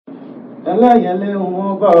Aláyẹlé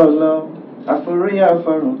wọn bá ọ lọ, àforí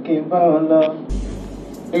àforùn kí n bá ọ lọ.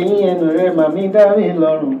 Eyín ẹnu rẹ̀ máa mi dá mi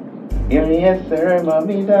lọ́rùn, ìrìn ẹsẹ̀ rẹ̀ máa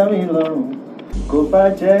mi dá mi lọ́rùn. Kò bá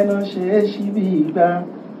jẹ́ iná ṣe é ṣí bí ìgbà,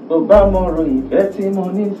 ò bá mọ̀rọ̀ ìfẹ́ tí mo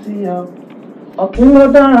ní sí ọ. Ọ̀kín ló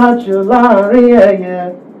dára jù láàrin ẹyẹ,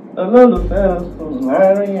 olólùfẹ́ ọ̀sùn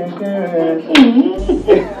láàrin ẹgbẹ́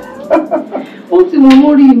rẹ̀. Ó ti mọ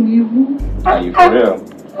mórí mi wú. Are you for real?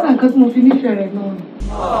 Nǹkan tí mo fi nífẹ̀ẹ́ rẹ̀ náà ni.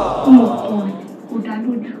 Ọmọkùnrin kò dá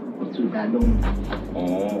lójú, kò tún dá lóhùn.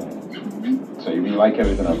 So you really like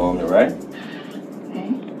everything about me, right?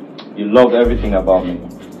 You love everything about me.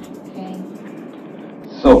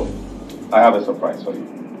 So, I have a surprise for you.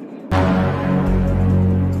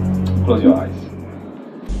 Close your eyes.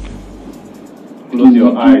 Close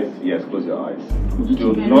your eyes. Yes, close your eyes.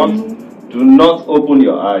 Do not open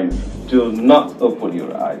your eyes. Do not open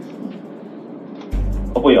your eyes.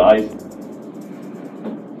 Open your eyes.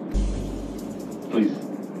 Please,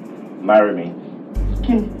 marry me.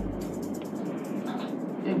 Kim.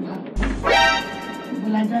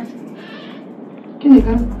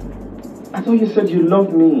 I thought you said you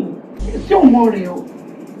loved me. Sí ọmọ rẹ̀ o.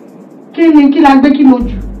 Kí la gbé kí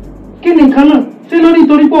lójú? Kí ni nǹkan náà? Ṣé lórí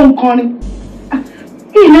torí pé ó ń kọrin?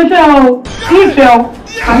 Ìlé fẹ́ ọ. Ìfẹ́ ọ.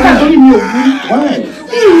 Àgbà torí mi ò burú.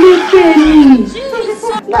 Ìlé fẹ́ ni.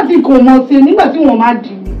 Láti kò mọ̀ sí nígbà tí wọ́n máa dì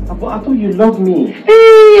mí. I thought you loved me.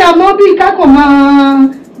 Àmọ́ bí kákò máa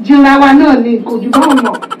jìnra wa náà ni kò jù báwọn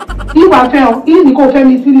lọ. Ìwà fẹ́ ọ. Ìní kò fẹ́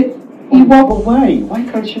mi sílé. Ìwọ. But why? Why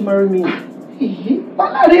can't you marry me?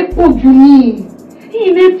 Bálàrẹ̀ pọ̀ jù ní.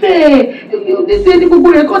 Ilé fẹ́ ṣe ní gbogbo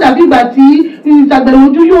rẹ̀ kọ́ dàbí ìgbà tí ìṣàgbẹ̀rẹ̀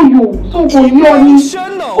ojú yóò yò sóko yọ ni.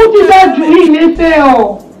 Ó ti bá jù ní ilé fẹ́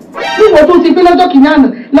ọ. Níwọ tó ti pé lọ́jọ́ kìíní àná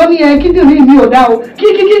lọ́ní kíndìnrín mi ò dá o.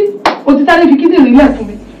 Kíkíkí o ti sáré fi kíndìnrín lẹ̀ fún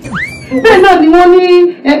mi. Bẹ́ẹ̀ náà ni wọ́n ní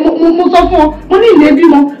mo sọ fún ọ, mo ní ilé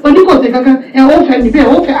bímọ, oníkòsè kankan, ó fẹ́ mi bẹ́ẹ̀,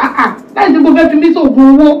 ó fẹ́ láì sí gbogbo fẹ́ fi mí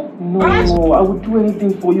sóògùn owó. No, I would do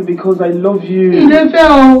anything for you because I love you. Ilé fẹ́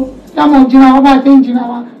ọ, táwọn jìnnà wa bá ṣe ń jìnnà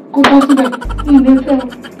wa.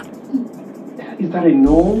 Is that a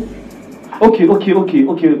no? Okay.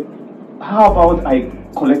 How about I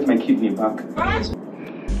collect my kidney back?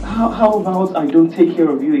 How about I don't take care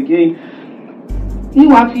of you again?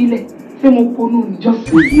 Ìwà filẹ̀ ṣé mo ponú ni. Just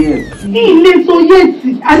say yes. Ilé so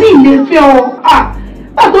yẹ́sì, a ní ilé fẹ́ ọ.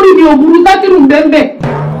 Bátorí mi ò burú sátìrù bẹ́ẹ̀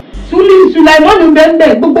Sùláìmọ́nù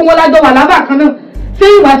bẹ́ẹ̀ gbogbo wọn lájọ wà lábà kan náà. Ṣé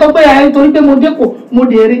ìwà sọ pé ayé torí pé mo dépò mo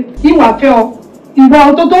dèrè ìwà fẹ́ ọ.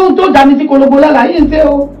 Ìwà tó dá mi sí kolobo lálàá yìí ń ṣe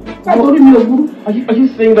o. Bátorí mi ò burú. Are you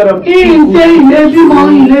saying that I'm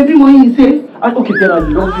ilé bímọ yìí ṣe. Okay, then I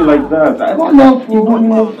love you like that. More lawful.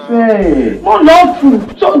 More lawful.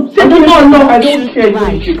 So, say no more. I don't care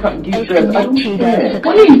if you can't give birth. I don't care.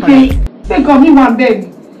 What do you say? Say come me one baby.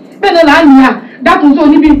 Bẹ́ẹ̀ náà ní à dákun tó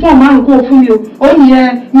níbi pọ́n márùn-ún kó fún mi o. Ó ní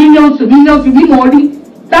mílíọ̀nù bí mo rí.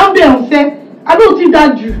 Dábẹ̀ ọ̀sẹ̀. Adó ti dá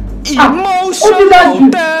jù. Ó ti dá jù.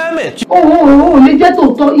 Ó lè jẹ́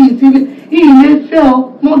tòótọ́ ilé fẹ́ ọ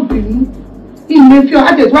mọ́ bínú. Ilé fẹ́ ọ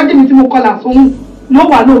àtẹ̀síwájú mi tí mo kọlà sóhun. No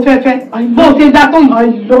one no fẹ́fẹ́. Bó ṣe dá tó yìí. I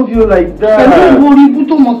love you like that. Pẹ̀lú ìwọ orí ibú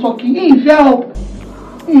tó mọ̀ sọ̀kì. Ìfẹ́ ọ.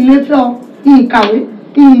 Ilé fẹ́ ọ. Ìkàwé.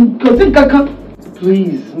 Kò sí kankan.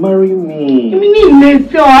 Please marry me. Èmi ní ilé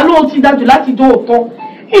fẹ́ ọ. Alóò ti dájú láti dó òótọ́.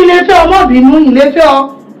 Ilé fẹ́ ọ mọ́ bínú. Ilé fẹ́ ọ.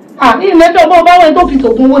 Ilé fẹ́ ọ bọ́ báwọn ẹni tó fi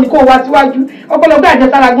ṣògùn owó ni kó wá síwájú. Ọ̀pọ̀lọpọ̀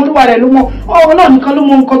àjẹsára gan olúwa rẹ̀ ló mọ̀. Ọlọ́run nìkan ló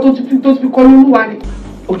mọ nǹkan tó ti fi kọ́ lólúwa rẹ̀.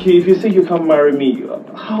 Okay, if you say you can't marry me,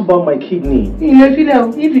 how about my kidney? Ilé fílẹ̀ o.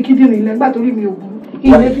 Ìfi kídìnrín ilẹ̀ nígbà torí mi ò burú.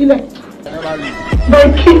 Ilé fílẹ̀.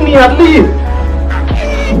 My kidney at least.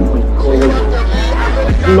 Oh my God.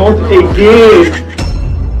 Not again.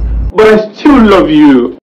 But I still love you.